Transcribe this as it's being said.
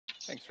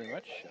Thanks very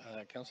much.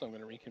 Council, I'm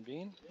going to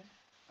reconvene,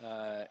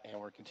 and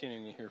we're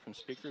continuing to hear from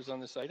speakers on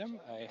this item.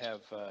 I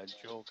have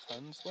Joe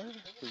Kunzler,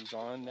 who's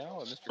on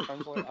now. Mr.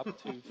 Kunzler, up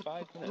to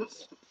 5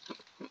 minutes.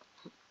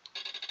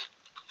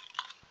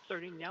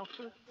 Starting now,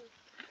 sir?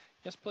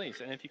 Yes, please.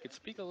 And if you could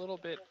speak a little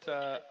bit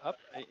up,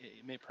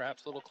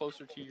 perhaps a little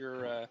closer to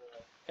your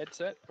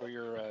headset or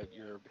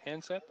your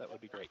handset, that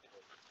would be great.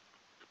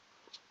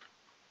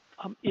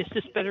 Is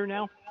this better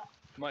now?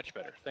 Much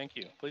better. Thank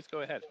you. Please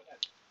go ahead.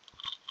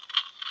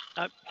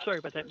 Sorry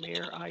about that,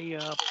 Mayor.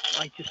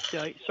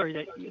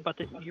 Sorry about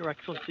that, Your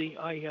Excellency.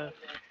 I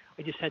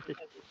just had to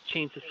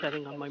change the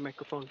setting on my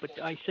microphone, but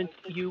I sent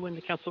you and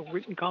the council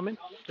written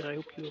comments that I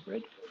hope you have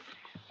read.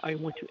 I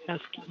want to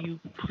ask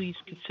you please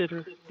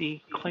consider the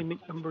climate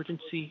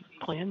emergency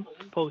plan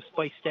posed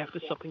by staff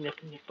as something that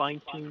can be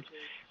fine-tuned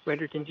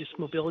rather than just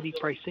mobility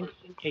pricing,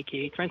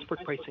 aka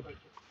transport pricing.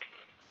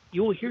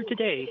 You will hear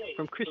today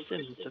from Chris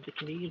Simmons of the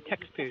Canadian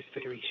Taxpayers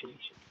Federation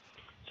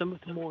some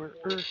of the more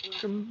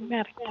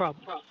dramatic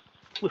problems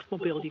with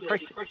mobility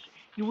pricing.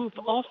 You have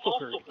also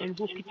heard and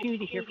will continue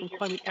to hear from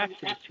climate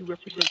activists who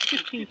represent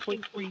 15.3%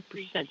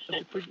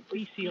 of the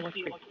BC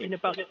electorate and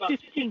about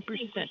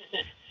 15%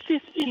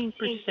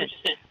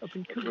 of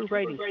Vancouver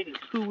writings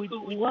who would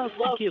love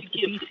to give the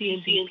BC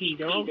NDP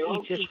their own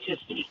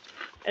HST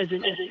as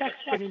an tax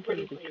credit for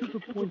the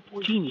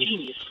Vancouver-born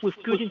genius with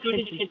good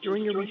intentions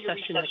during a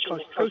recession that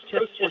caused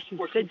protests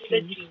forcing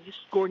said genius,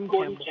 Gordon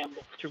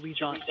Campbell, to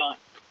resign.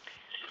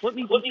 Let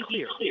me be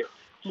clear.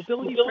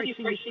 Mobility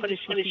pricing is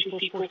punishing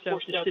people forced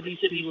out of the cities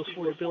due to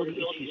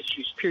affordability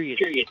issues, period.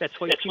 That's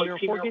why Premier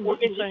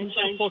Horgan signed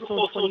the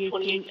proposal in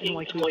 2018 and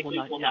likely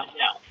will not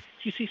now.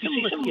 You see, some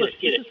of us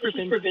get it. This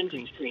is for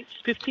Vince Green.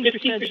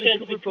 15% of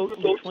the Vancouver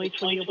vote in the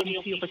 2020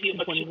 LBC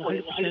election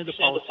wanting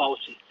 100% of the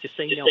policy. Just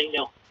say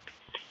no.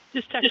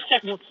 This tax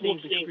won't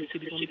save Vancouver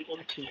City limits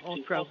taxing all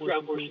travelers,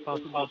 including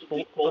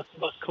possible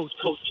bus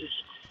coaches,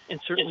 and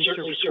certainly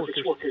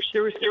service workers.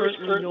 There is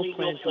currently no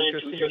plan to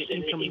address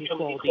income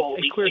inequality,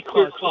 a clear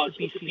cause of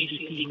the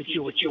BC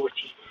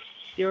majority.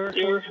 There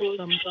are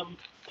some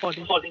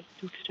plotting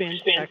to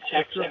expand tax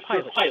after a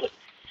pilot.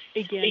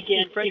 Again,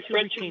 in threat to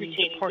retaining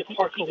the party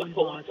Cohen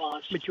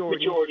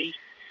majority,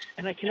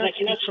 and I cannot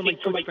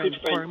speak for my good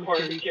friend,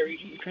 Parliamentary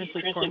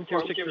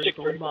Secretary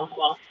Gordon,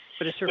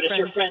 but as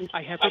her friend,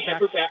 I have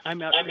her back,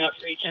 I'm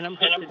outraged, and I'm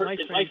hurt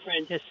that my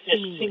friend has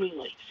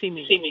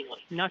seemingly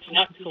not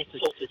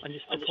consulted on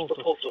this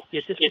proposal.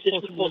 Yet this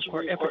proposal will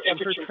require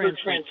efforts from her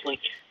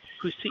TransLink,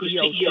 whose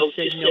CEO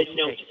said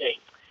no today.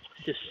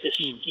 This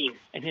scheme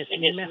and has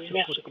massive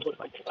political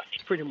impact.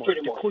 Furthermore,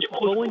 to quote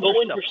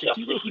Bowen herself,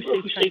 the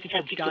hero who saved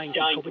traffic from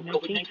dying from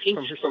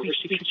COVID-19 from her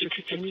speech to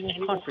Future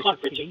Annual Conference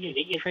of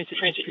Canadian Transit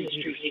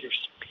Industry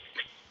Leaders.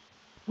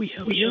 We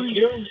have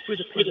yearned for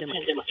the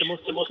pandemic,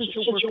 the most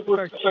essential work of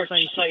our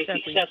society,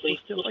 sadly, will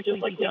still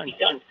likely be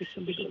done by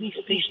some of the least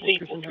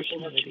paid workers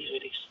in our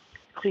communities.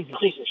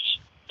 Cleaners,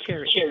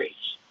 carriers,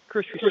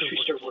 grocery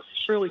store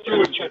workers, early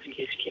childhood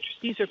educators.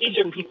 These are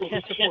people who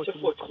can't afford to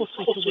work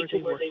closely to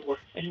where they work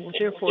and will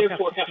therefore have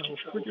to travel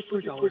further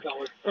per dollar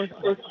on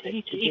a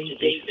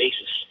day-to-day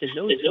basis than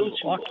those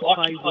who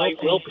occupy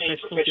well-paid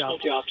professional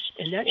jobs.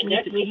 And that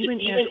means that even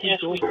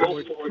as we go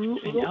forward through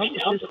and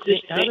out of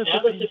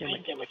the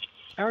pandemic,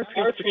 our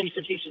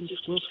transportation systems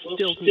will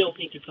still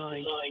be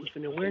designed with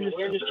an awareness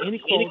of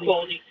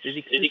inequality that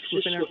exists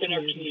within our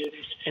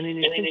communities and an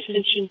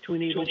intention to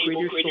enable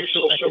greater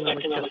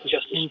social-economic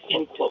justice,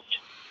 end quote.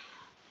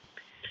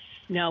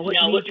 Now, let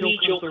me,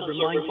 Joe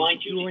Kunzler,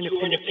 remind you, you are an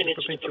independent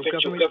provincial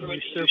government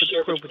and you serve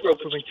at the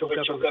provincial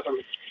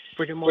government.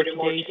 Furthermore,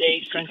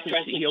 today's Transit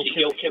CEO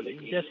Kevin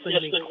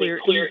Desmond made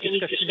clear any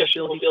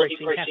discussion of mobility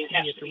pricing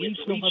has to be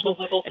at the regional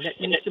level, and that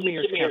means the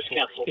Mayor's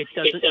Council. It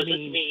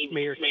doesn't mean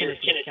Mayor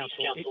Kennedy's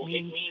Council. It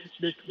means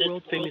the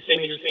world-famous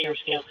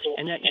Mayor's Council,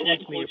 and that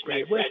includes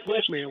Mayor Brad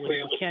West, Mayor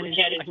William Buchanan.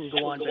 I can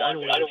go on, but I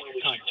don't want to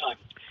waste time.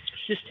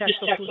 This tax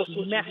also has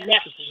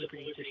massive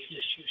liberty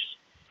issues.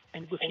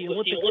 And with the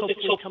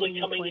Olympics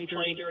hopefully coming in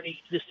 2030,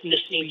 this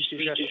needs to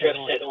be addressed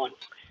head on.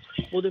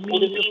 Well, the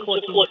means of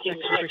collecting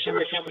tax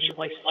for how much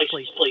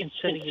license plate and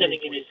sending an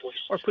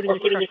invoice, or putting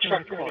a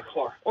tractor in a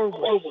car, or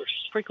worse.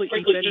 Frankly,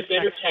 a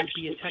better tax would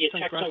be a tax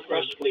on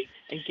gross weight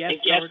and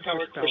gas-powered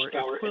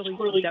horsepower.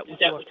 Clearly, that would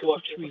go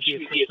up to 3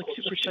 vehicles, like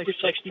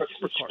super-sized trucks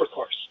for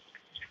cars.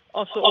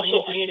 Also, I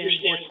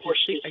understand, of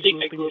course, I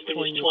grew up in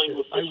this toying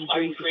with this. I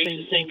would raise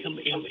the same income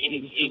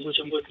in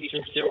some would be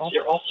concerns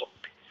there also.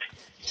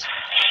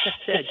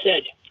 That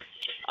said,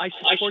 I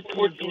support the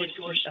ability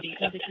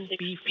of Appendix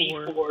B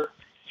for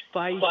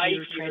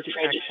 5-year transit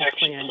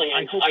action plan.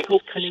 I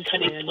hope this cunning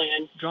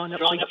plan, drawn up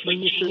by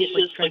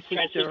geniuses like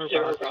Transit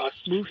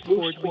moves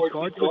forward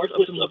regardless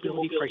of the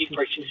mobility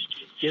pricing.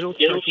 Ditto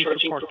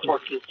charging for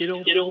parking.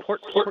 Ditto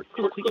port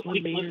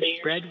complete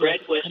Mayor's Brad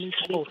West cunning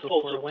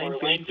proposal for a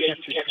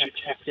land-based capture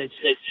tax that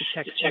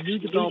tax new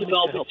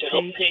development to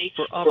help pay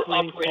for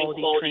operating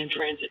quality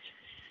transit.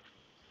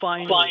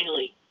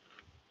 Finally,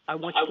 I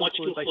want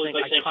to conclude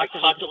by saying I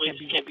caught the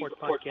latest Can Be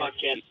Report podcast.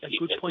 A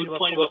good point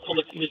about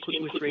public input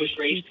was raised.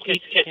 Please catch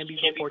the Can Be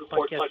Report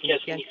podcast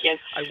when you can.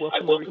 I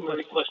welcome the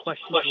request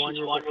questions of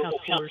honorable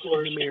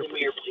councillors and the mayor,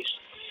 please.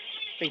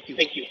 Thank you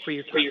for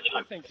your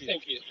time. Thank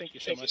you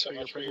so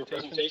much for your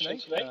presentation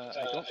tonight.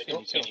 I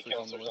don't see any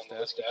councillors on the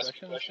list to ask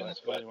you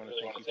questions, but I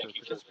really want to thank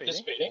you for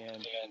participating,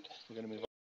 and we're going to move on.